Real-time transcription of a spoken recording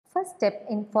First step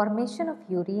in formation of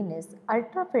urine is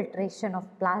ultrafiltration of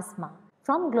plasma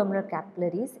from glomerular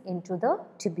capillaries into the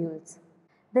tubules.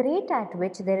 The rate at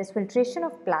which there is filtration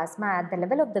of plasma at the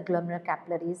level of the glomerular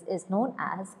capillaries is known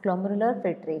as glomerular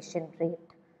filtration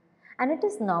rate, and it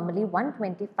is normally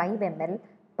 125 ml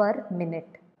per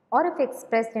minute, or if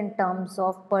expressed in terms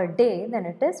of per day, then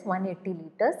it is 180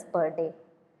 liters per day.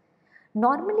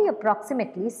 Normally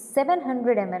approximately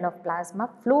 700 ml of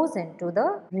plasma flows into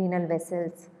the renal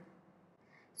vessels.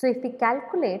 So if we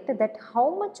calculate that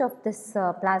how much of this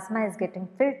plasma is getting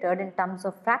filtered in terms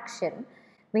of fraction,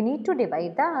 we need to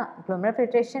divide the glomerular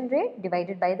filtration rate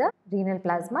divided by the renal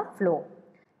plasma flow.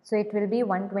 So it will be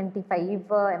 125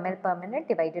 ml per minute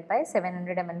divided by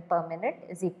 700 ml per minute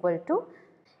is equal to,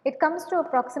 it comes to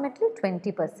approximately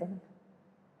 20%.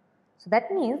 So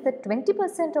that means that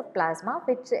 20% of plasma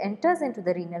which enters into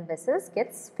the renal vessels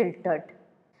gets filtered.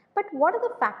 But what are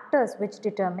the factors which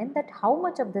determine that how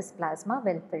much of this plasma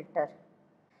will filter?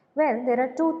 Well, there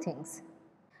are two things.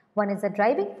 One is the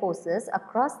driving forces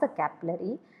across the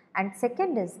capillary, and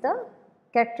second is the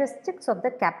characteristics of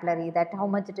the capillary, that how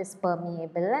much it is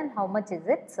permeable and how much is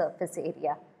its surface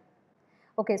area.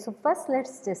 Okay, so first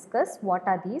let's discuss what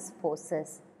are these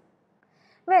forces.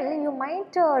 Well, you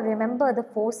might remember the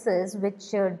forces which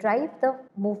drive the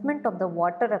movement of the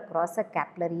water across a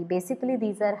capillary. Basically,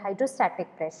 these are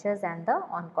hydrostatic pressures and the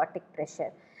oncotic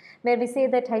pressure, where we say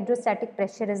that hydrostatic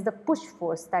pressure is the push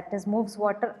force, that is moves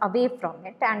water away from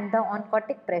it, and the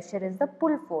oncotic pressure is the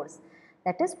pull force,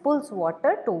 that is pulls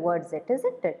water towards it,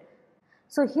 isn't it?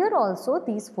 So here also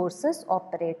these forces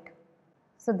operate.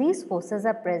 So these forces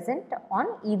are present on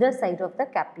either side of the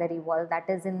capillary wall, that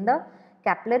is in the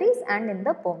capillaries and in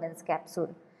the Bowman's capsule.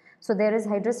 So there is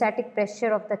hydrostatic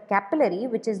pressure of the capillary,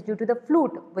 which is due to the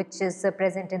fluid which is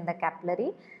present in the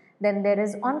capillary. Then there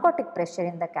is oncotic pressure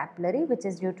in the capillary, which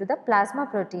is due to the plasma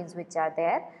proteins which are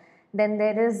there. Then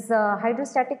there is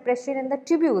hydrostatic pressure in the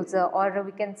tubules, or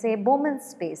we can say Bowman's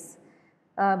space,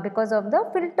 because of the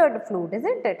filtered fluid,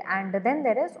 isn't it? And then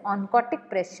there is oncotic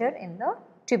pressure in the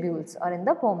tubules or in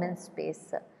the Bowman's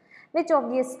space, which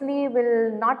obviously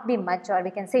will not be much, or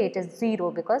we can say it is zero,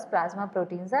 because plasma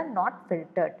proteins are not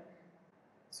filtered.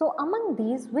 So among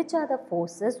these, which are the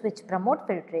forces which promote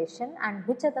filtration and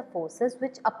which are the forces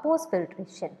which oppose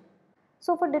filtration?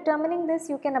 So for determining this,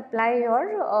 you can apply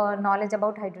your knowledge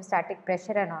about hydrostatic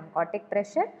pressure and oncotic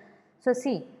pressure. So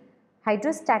see,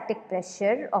 hydrostatic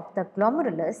pressure of the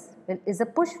glomerulus is a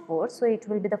push force, so it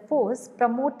will be the force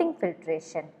promoting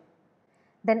filtration.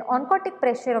 Then oncotic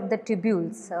pressure of the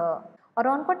tubules or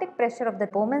oncotic pressure of the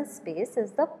Bowman's space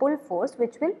is the pull force,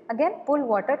 which will again pull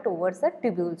water towards the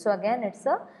tubule. So again it is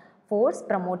a force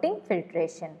promoting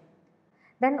filtration.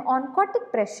 Then oncotic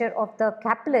pressure of the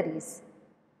capillaries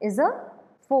is a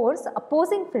force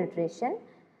opposing filtration,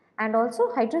 and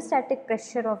also hydrostatic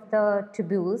pressure of the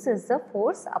tubules is the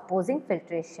force opposing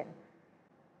filtration.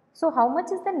 So how much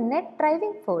is the net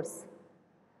driving force?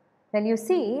 Well, you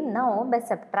see, now by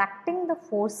subtracting the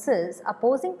forces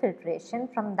opposing filtration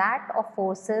from that of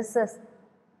forces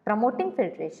promoting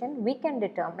filtration, we can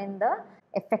determine the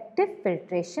effective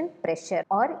filtration pressure,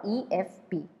 or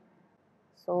EFP.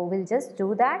 So we will just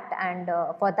do that, and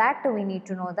for that we need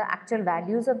to know the actual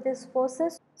values of these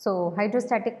forces. So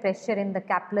hydrostatic pressure in the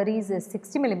capillaries is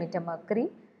 60 mm mercury.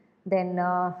 Then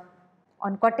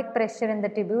oncotic pressure in the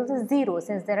tubules is 0,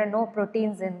 since there are no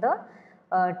proteins in the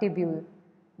tubule.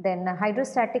 Then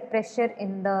hydrostatic pressure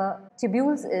in the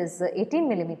tubules is 18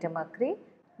 mm mercury,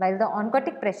 while the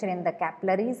oncotic pressure in the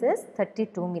capillaries is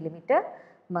 32 mm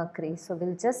mercury. So we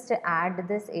will just add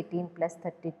this 18 plus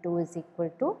 32 is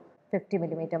equal to 50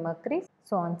 mm mercury.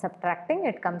 So on subtracting,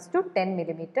 it comes to 10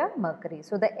 mm mercury.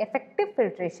 So the effective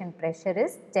filtration pressure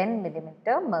is 10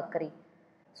 mm mercury.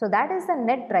 So that is the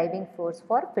net driving force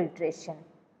for filtration.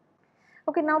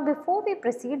 Okay, now before we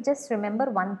proceed, just remember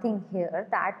one thing here,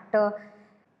 that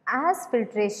as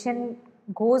filtration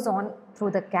goes on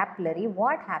through the capillary,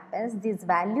 what happens, these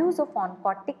values of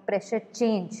oncotic pressure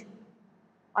change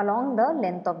along the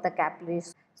length of the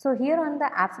capillaries. So here on the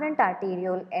afferent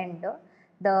arteriole end,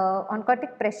 the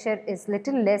oncotic pressure is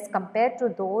little less compared to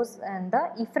those in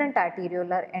the efferent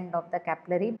arteriolar end of the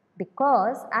capillary,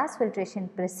 because as filtration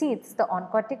proceeds, the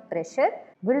oncotic pressure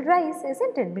will rise,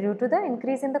 isn't it, due to the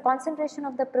increase in the concentration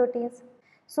of the proteins.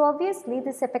 So obviously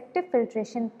this effective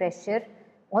filtration pressure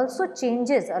also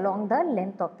changes along the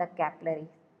length of the capillary.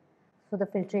 So the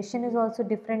filtration is also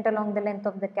different along the length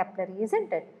of the capillary,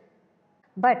 isn't it?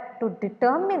 But to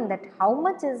determine that how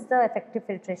much is the effective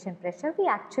filtration pressure, we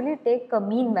actually take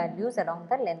mean values along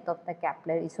the length of the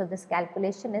capillary. So this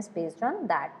calculation is based on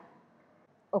that.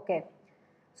 Okay.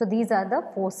 So these are the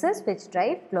forces which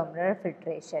drive glomerular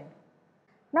filtration.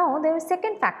 Now there is a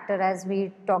second factor, as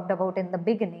we talked about in the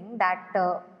beginning, that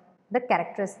the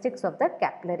characteristics of the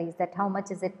capillaries, that how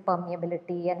much is it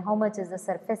permeability and how much is the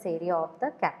surface area of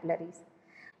the capillaries.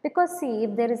 Because see,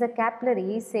 if there is a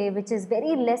capillary, say, which is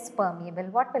very less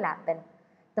permeable, what will happen?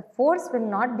 The force will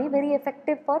not be very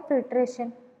effective for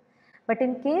filtration. But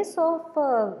in case of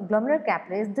glomerular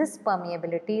capillaries, this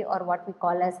permeability, or what we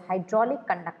call as hydraulic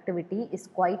conductivity, is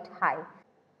quite high.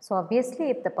 So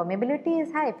obviously if the permeability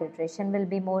is high, filtration will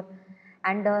be more.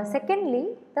 And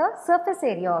secondly, the surface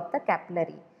area of the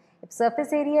capillary. If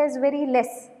surface area is very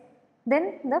less,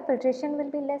 then the filtration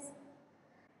will be less.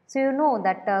 So you know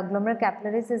that glomerular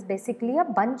capillaries is basically a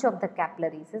bunch of the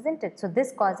capillaries, isn't it? So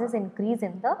this causes increase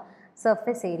in the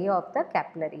surface area of the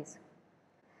capillaries.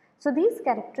 So these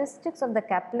characteristics of the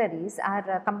capillaries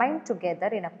are combined together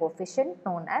in a coefficient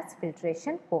known as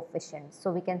filtration coefficient. So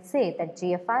we can say that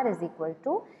GFR is equal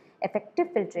to effective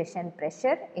filtration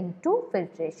pressure into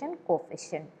filtration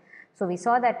coefficient. So we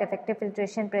saw that effective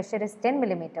filtration pressure is 10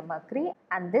 mm mercury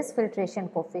and this filtration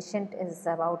coefficient is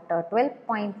about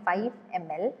 12.5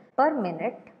 ml per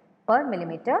minute per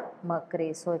millimeter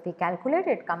mercury. So if we calculate,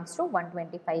 it comes to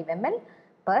 125 ml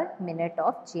per minute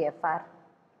of GFR.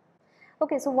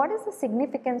 Okay, so what is the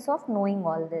significance of knowing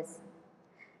all this?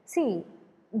 See,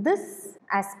 this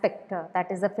aspect, that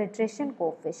is the filtration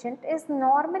coefficient, is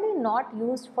normally not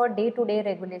used for day-to-day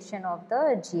regulation of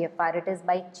the GFR. It is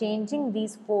by changing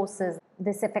these forces,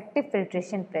 this effective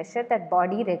filtration pressure, that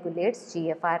body regulates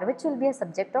GFR, which will be a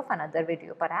subject of another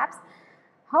video perhaps.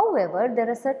 However,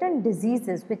 there are certain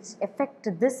diseases which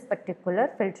affect this particular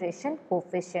filtration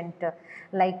coefficient,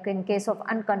 like in case of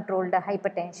uncontrolled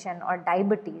hypertension or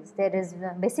diabetes, there is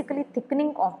basically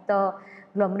thickening of the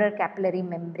glomerular capillary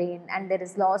membrane and there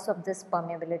is loss of this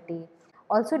permeability.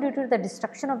 Also due to the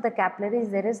destruction of the capillaries,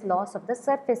 there is loss of the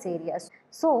surface area.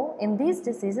 So in these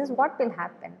diseases, what will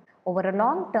happen? Over a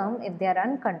long term, if they are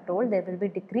uncontrolled, there will be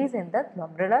decrease in the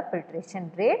glomerular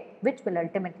filtration rate, which will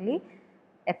ultimately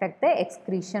affect the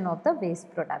excretion of the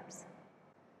waste products.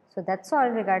 So that's all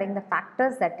regarding the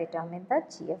factors that determine the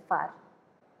GFR.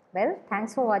 Well,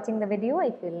 thanks for watching the video.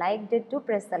 If you liked it, do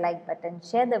press the like button,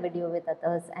 share the video with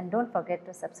others and don't forget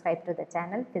to subscribe to the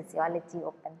channel Physiology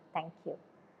Open. Thank you.